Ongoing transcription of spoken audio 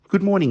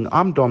Good morning,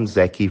 I'm Dom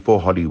Zaki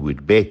for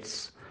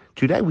Hollywoodbets.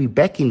 Today we're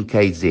back in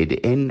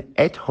KZN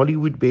at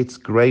Hollywoodbets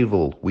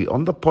Greyville. We're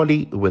on the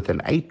poly with an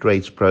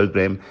 8-race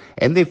program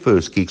and their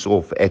first kicks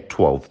off at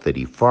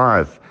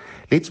 12:35.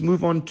 Let's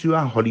move on to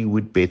our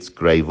Hollywoodbets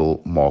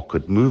Greyville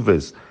market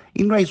movers.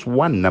 In race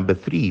 1, number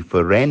 3,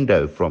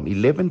 Ferrando from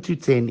 11 to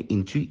 10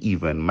 into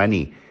even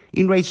money.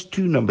 In race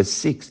 2, number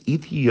 6,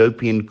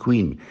 Ethiopian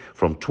Queen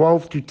from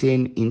 12 to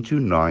 10 into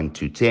 9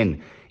 to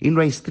 10. In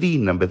race 3,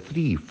 number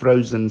 3,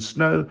 Frozen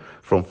Snow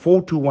from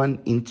 4 to 1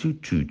 into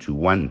 2 to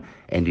 1.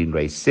 And in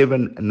race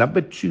 7,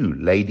 number 2,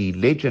 Lady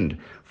Legend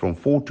from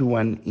 4 to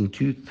 1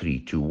 into 3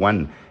 to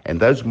 1. And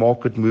those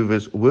market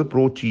movers were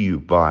brought to you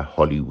by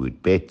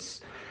Hollywood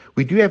Bets.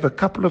 We do have a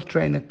couple of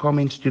trainer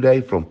comments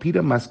today from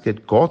Peter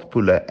Muscat, Garth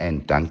Puller,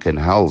 and Duncan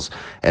Hulls.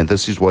 And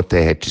this is what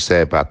they had to say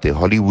about their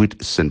Hollywood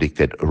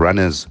Syndicate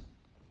runners.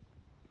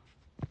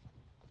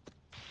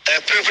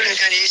 Purple and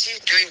Canesi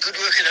doing good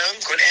work at home.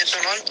 Got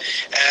Anton on.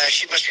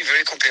 She must be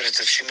very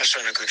competitive. She must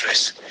run a good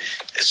race.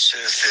 It's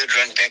her third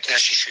run back now.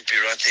 She should be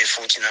right there,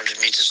 1,400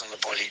 meters on the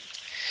poly.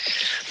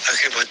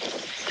 Okay, but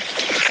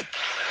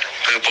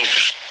Purple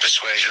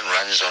Persuasion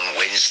runs on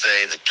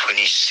Wednesday, the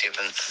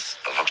 27th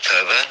of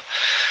October,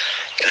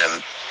 in a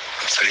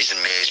fillies and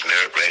mares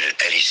merit rated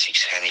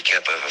 86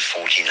 handicap over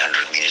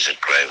 1,400 meters at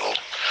Greyville.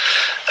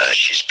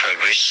 She's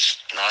progressed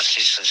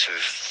nicely since her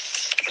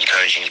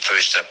encouraging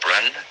first up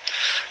run,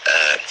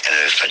 and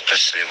her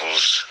fitness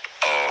levels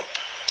are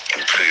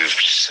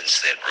improved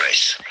since that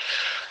race.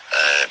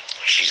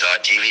 She's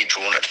ideally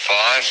drawn at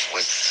 5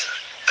 with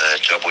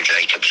Double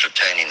Jacobs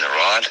retaining the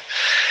ride,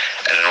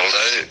 and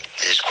although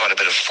there's quite a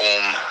bit of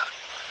form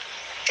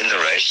in the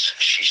race,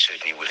 she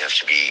certainly would have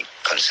to be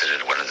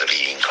considered one of the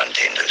leading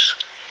contenders.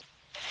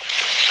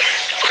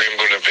 Queen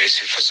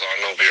Bessie Fazan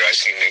will be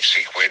racing next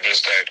week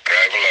Wednesday at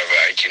Greyville over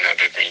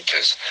 1,800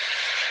 meters.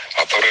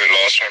 I thought her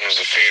last run was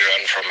a fair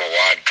run from a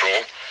wide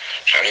draw.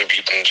 She only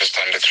beaten just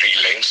under 3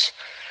 lengths.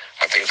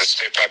 I think the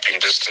step up in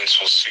distance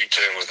will suit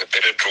her, and with a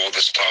better draw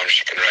this time,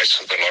 she can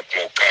race with a lot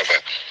more cover.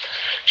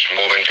 She's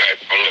more than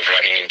capable of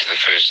running into the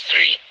first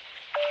 3.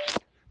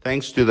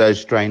 Thanks to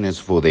those trainers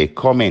for their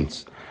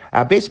comments.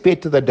 Our best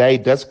bet of the day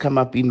does come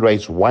up in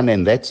race 1,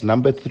 and that's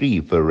number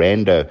 3,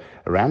 Ferrando.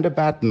 Around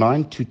about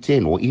 9 to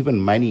 10, or even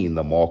money in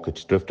the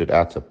market, drifted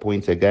out a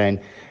point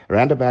again.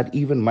 Around about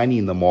even money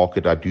in the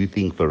market, I do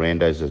think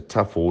Ferrando is a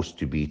tough horse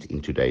to beat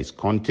in today's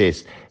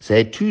contest. So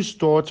had 2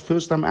 starts,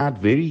 first time out,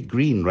 very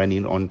green,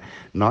 running on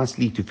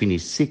nicely to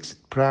finish 6th,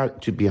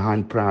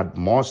 behind Proud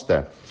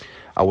Master.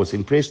 I was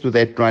impressed with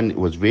that run. It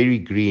was very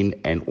green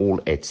and all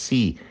at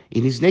sea.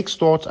 In his next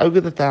starts, over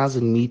the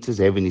 1,000 meters,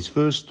 having his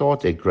first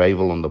start at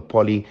Greyville on the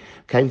poly,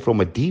 came from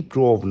a deep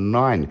draw of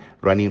 9,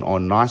 running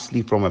on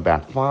nicely from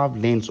about 5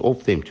 lengths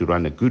off them to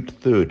run a good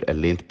third, a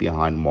length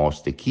behind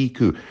Master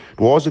Kiku. It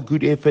was a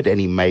good effort and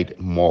he made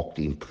marked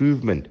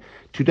improvement.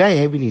 Today,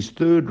 having his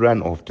third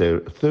run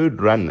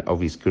of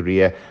his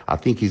career, I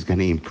think he's going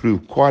to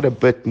improve quite a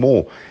bit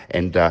more.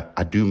 And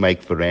I do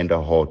make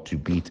Ferrando hard to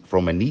beat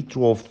from a neat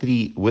draw of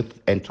 3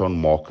 with Anton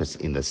Marcus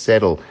in the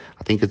saddle.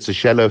 I think it's a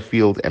shallow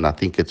field, and I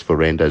think it's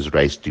Ferrando's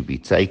race to be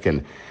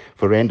taken.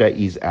 Ferrando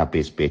is our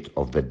best bet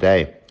of the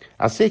day.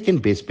 Our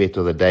second best bet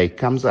of the day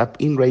comes up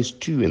in race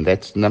 2, and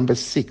that's number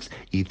 6,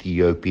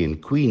 Ethiopian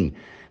Queen.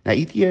 Now,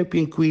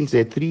 Ethiopian Queen's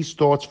had 3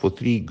 starts for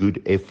 3 good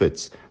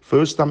efforts.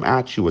 First time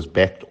out, she was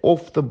backed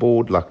off the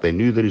board like they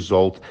knew the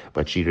result,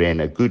 but she ran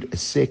a good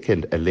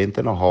second, a length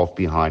and a half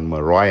behind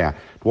Mariah.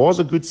 It was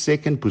a good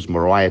second because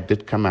Mariah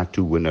did come out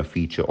to win a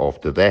feature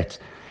after that.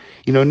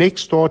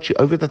 Next start, she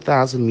over the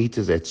 1,000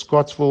 meters at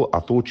Scottsville.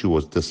 I thought she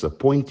was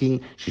disappointing.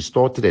 She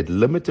started at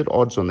limited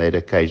odds on that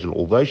occasion.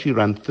 Although she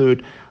ran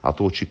third, I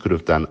thought she could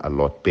have done a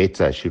lot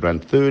better. She ran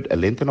third, a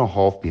length and a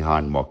half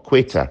behind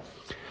Marquetta.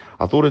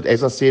 I thought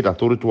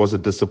it was a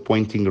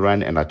disappointing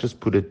run, and I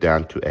just put it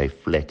down to a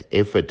flat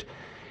effort.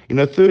 In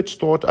her third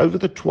start, over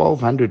the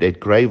 1,200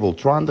 at Greyville,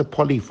 trying the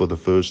poly for the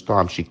first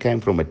time, she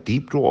came from a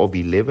deep draw of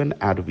 11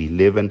 out of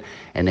 11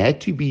 and had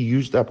to be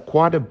used up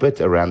quite a bit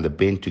around the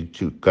bend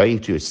to go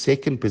into a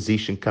second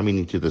position coming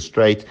into the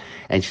straight,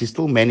 and she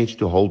still managed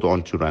to hold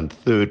on to run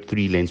third,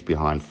 3 lengths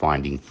behind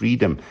Finding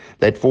Freedom.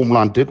 That form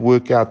line did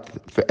work out.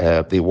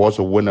 There was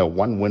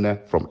one winner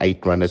from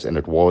 8 runners, and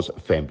it was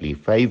family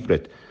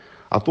favorite.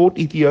 I thought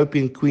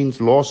Ethiopian Queen's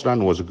last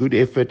run was a good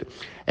effort,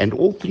 and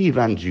all 3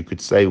 runs you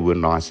could say were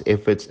nice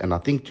efforts, and I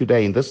think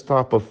today in this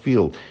type of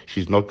field,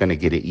 she's not going to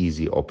get an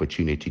easy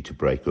opportunity to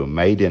break her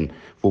maiden.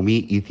 For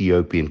me,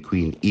 Ethiopian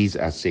Queen is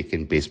our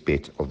second best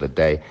bet of the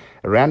day.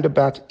 Around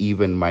about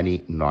even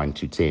money, 9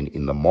 to 10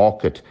 in the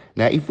market.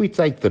 Now, if we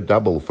take the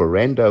double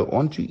Ferrando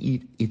onto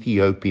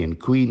Ethiopian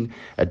Queen,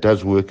 it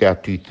does work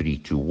out to 3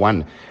 to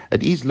 1.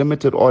 It is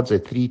limited odds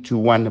at 3 to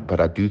 1, but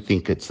I do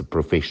think it's a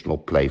professional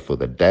play for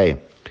the day.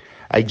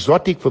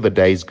 Exotic for the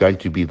day is going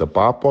to be the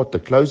bar pot. The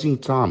closing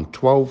time,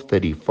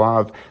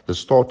 12:35. The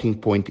starting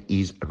point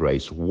is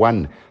race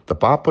 1. The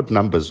bar pot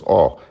numbers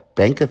are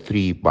Banker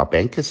 3 by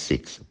Banker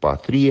 6, by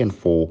 3 and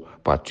 4,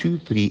 by 2,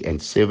 3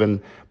 and 7,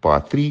 by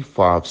 3,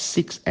 5,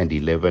 6 and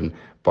 11,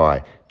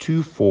 by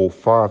 2, 4,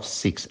 5,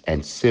 6,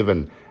 and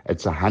 7.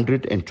 It's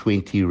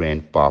 120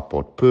 Rand bar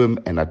pot perm,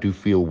 and I do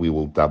feel we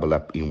will double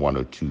up in 1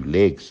 or 2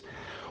 legs.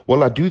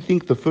 Well, I do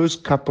think the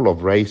first couple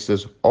of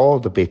races are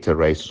the better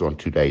races on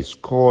today's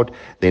card.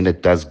 Then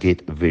it does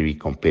get very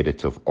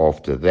competitive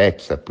after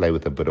that. So play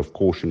with a bit of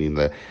caution in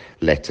the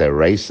latter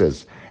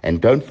races.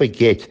 And don't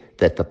forget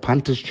that the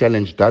Punters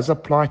Challenge does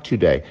apply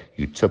today.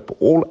 You tip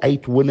all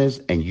 8 winners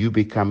and you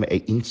become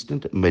an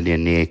instant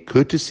millionaire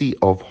courtesy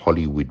of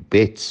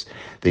Hollywoodbets.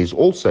 There's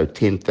also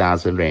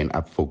 10,000 Rand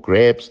up for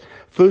grabs.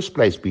 First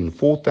place being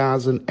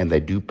 4,000, and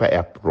they do pay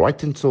up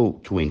right until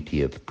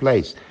 20th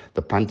place.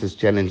 The Punters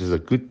Challenge is a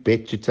good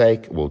bet to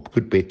take, well,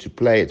 good bet to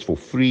play. It's for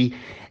free,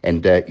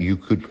 and you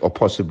could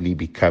possibly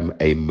become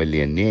a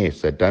millionaire.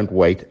 So don't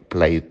wait,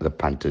 play the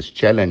Punters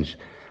Challenge.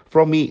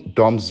 From me,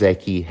 Dom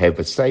Zaki, have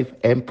a safe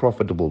and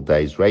profitable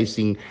day's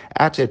racing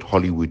out at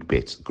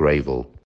Hollywoodbets Greyville.